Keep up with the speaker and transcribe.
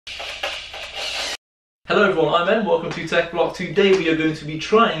Hello everyone, I'm Em, welcome to Tech Block. Today we are going to be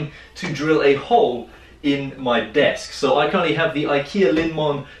trying to drill a hole in my desk. So I currently have the IKEA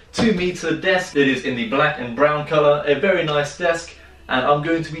Linnmon 2-meter desk. It is in the black and brown color, a very nice desk. And I'm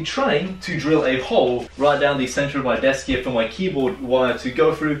going to be trying to drill a hole right down the center of my desk here for my keyboard wire to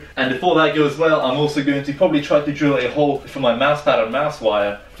go through. And if all that goes well, I'm also going to probably try to drill a hole for my mouse pad and mouse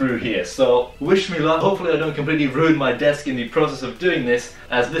wire through here. So wish me luck. Hopefully I don't completely ruin my desk in the process of doing this,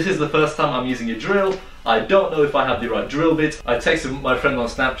 as this is the first time I'm using a drill. I don't know if I have the right drill bit. I texted my friend on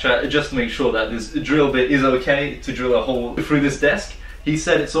Snapchat just to make sure that this drill bit is okay to drill a hole through this desk. He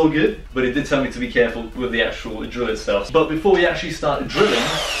said it's all good, but he did tell me to be careful with the actual drill itself. But before we actually start drilling,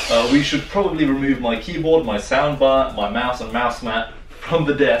 we should probably remove my keyboard, my soundbar, my mouse and mouse mat from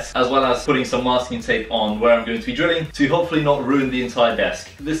the desk, as well as putting some masking tape on where I'm going to be drilling to hopefully not ruin the entire desk.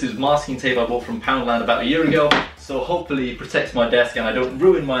 This is masking tape I bought from Poundland about a year ago, so hopefully it protects my desk and I don't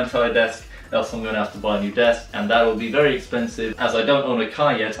ruin my entire desk, else I'm going to have to buy a new desk, and that will be very expensive as I don't own a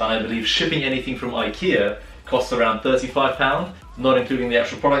car yet, and I believe shipping anything from IKEA costs around £35, not including the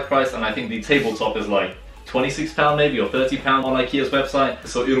actual product price, and I think the tabletop is like £26 maybe, or £30 on IKEA's website,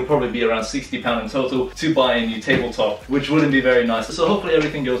 so it'll probably be around £60 in total to buy a new tabletop, which wouldn't be very nice, so hopefully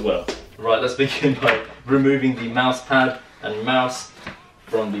everything goes well. Right, let's begin by removing the mouse pad and mouse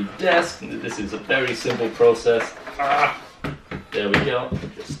from the desk. This is a very simple process. There we go.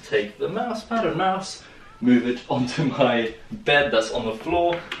 Just take the mouse pad and mouse, move it onto my bed that's on the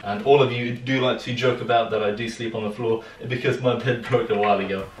floor, and all of you do like to joke about that I do sleep on the floor because my bed broke a while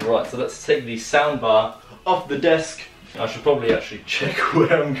ago. Right, so let's take the soundbar off the desk. I should probably actually check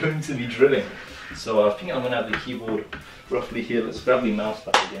where I'm going to be drilling. So I think I'm going to have the keyboard roughly here. Let's grab the mouse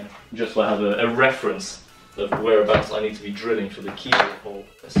pad again, just so I have a reference of whereabouts I need to be drilling for the keyboard hole.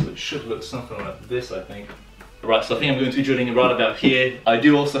 So it should look something like this, I think. Right, so I think I'm going to be drilling right about here. I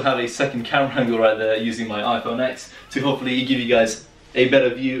do also have a second camera angle right there using my iPhone X to hopefully give you guys a better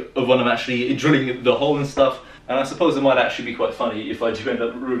view of when I'm actually drilling the hole and stuff. And I suppose it might actually be quite funny if I do end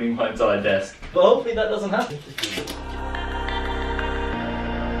up ruining my entire desk. But hopefully that doesn't happen.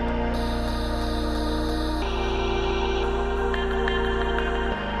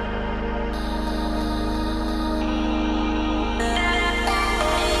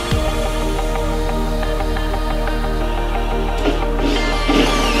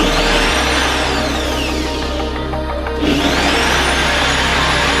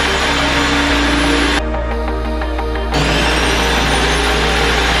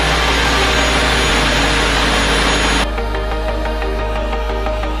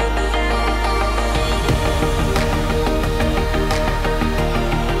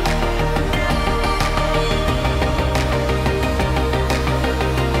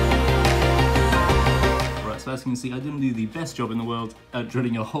 As you can see, I didn't do the best job in the world at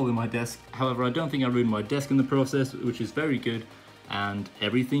drilling a hole in my desk. However, I don't think I ruined my desk in the process, which is very good, and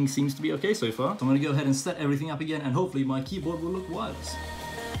everything seems to be okay so far. So I'm going to go ahead and set everything up again, and hopefully my keyboard will look wireless.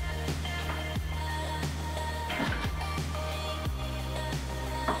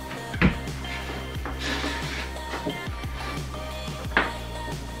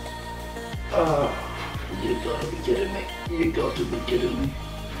 You gotta be kidding me. You got to be kidding me.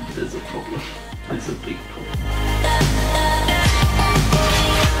 There's a problem. There's a big problem.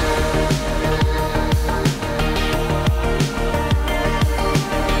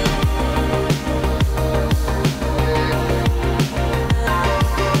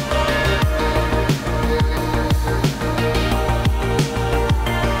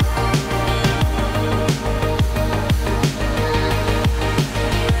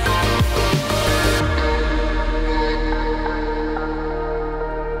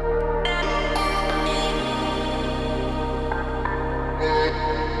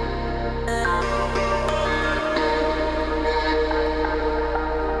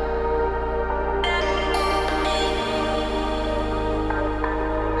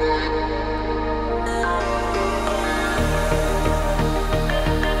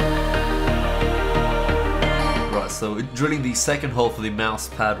 So drilling the second hole for the mouse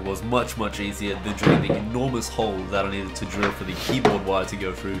pad was much easier than drilling the enormous hole that I needed to drill for the keyboard wire to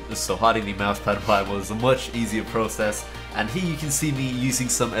go through. So hiding the mouse pad wire was a much easier process. And here you can see me using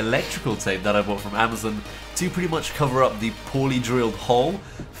some electrical tape that I bought from Amazon to pretty much cover up the poorly drilled hole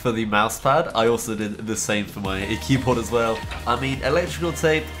for the mouse pad. I also did the same for my keyboard as well. I mean, electrical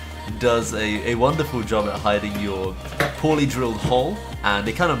tape does a wonderful job at hiding your poorly drilled hole, and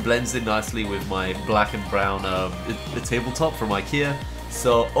it kind of blends in nicely with my black and brown the tabletop from IKEA.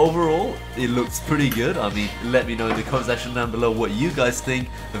 So overall, it looks pretty good. I mean, let me know in the comment section down below what you guys think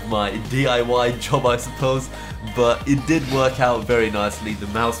of my DIY job, I suppose. But it did work out very nicely. The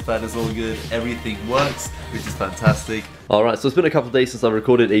mouse pad is all good, everything works, which is fantastic. Alright, so it's been a couple of days since I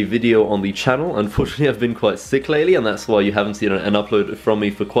recorded a video on the channel. Unfortunately, I've been quite sick lately, and that's why you haven't seen an upload from me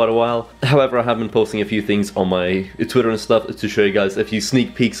for quite a while. However, I have been posting a few things on my Twitter and stuff to show you guys a few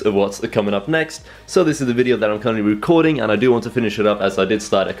sneak peeks of what's coming up next. So this is the video that I'm currently recording, and I do want to finish it up as I did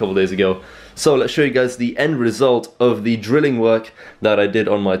start a couple of days ago. So let's show you guys the end result of the drilling work that I did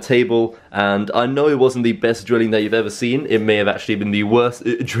on my table. And I know it wasn't the best drilling that you've ever seen. It may have actually been the worst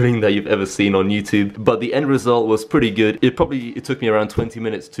drilling that you've ever seen on YouTube. But the end result was pretty good. It took me around 20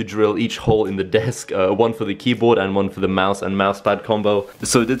 minutes to drill each hole in the desk. One for the keyboard and one for the mouse and mousepad combo.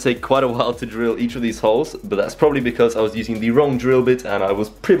 So it did take quite a while to drill each of these holes. But that's probably because I was using the wrong drill bit and I was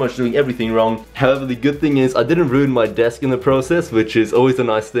pretty much doing everything wrong. However, the good thing is I didn't ruin my desk in the process, which is always a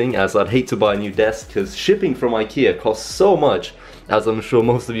nice thing, as I'd hate to buy a new desk because shipping from IKEA costs so much, as I'm sure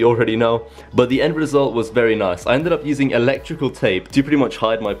most of you already know. But the end result was very nice. I ended up using electrical tape to pretty much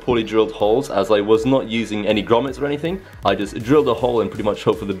hide my poorly drilled holes, as I was not using any grommets or anything. I just drilled a hole and pretty much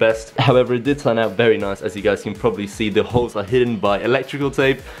hope for the best. However, it did turn out very nice. As you guys can probably see, the holes are hidden by electrical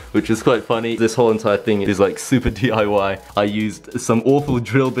tape, which is quite funny. This whole entire thing is like super DIY. I used some awful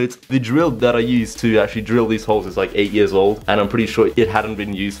drill bits. The drill that I used to actually drill these holes is like 8 years old, and I'm pretty sure it hadn't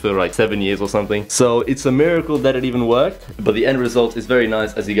been used for like 7 years or something. So it's a miracle that it even worked, but the end result is very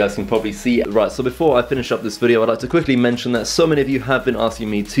nice, as you guys can probably see. Right, so before I finish up this video, I'd like to quickly mention that so many of you have been asking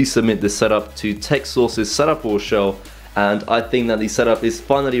me to submit this setup to TechSource's Setup Wars show, and I think that the setup is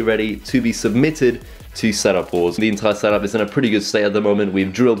finally ready to be submitted to Setup Wars. The entire setup is in a pretty good state at the moment.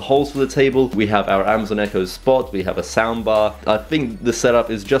 We've drilled holes for the table, we have our Amazon Echo spot, we have a sound bar. I think the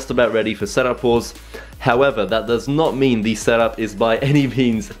setup is just about ready for Setup Wars. However, that does not mean the setup is by any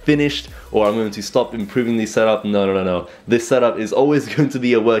means finished, or I'm going to stop improving the setup. No. This setup is always going to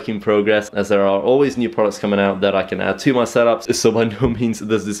be a work in progress, as there are always new products coming out that I can add to my setups. So by no means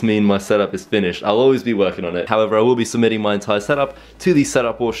does this mean my setup is finished. I'll always be working on it. However, I will be submitting my entire setup to the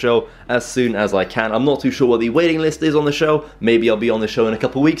Setup Wars show as soon as I can. I'm not too sure what the waiting list is on the show. Maybe I'll be on the show in a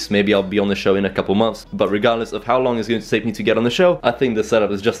couple weeks, maybe I'll be on the show in a couple months. But regardless of how long it's going to take me to get on the show, I think the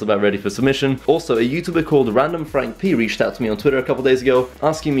setup is just about ready for submission. Also, a YouTuber called Random Frank P reached out to me on Twitter a couple days ago,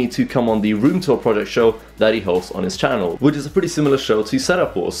 asking me to come on the Room Tour project show that he hosts on his channel, which is a pretty similar show to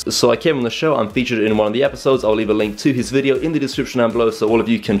Setup Wars. So I came on the show, I'm featured in one of the episodes. I'll leave a link to his video in the description down below, so all of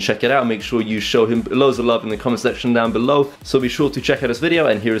you can check it out. Make sure you show him loads of love in the comment section down below. So be sure to check out his video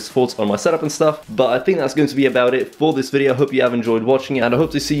and hear his thoughts on my setup and stuff. But I think that's going to be about it for this video. I hope you have enjoyed watching it, and I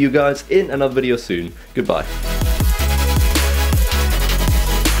hope to see you guys in another video soon. Goodbye.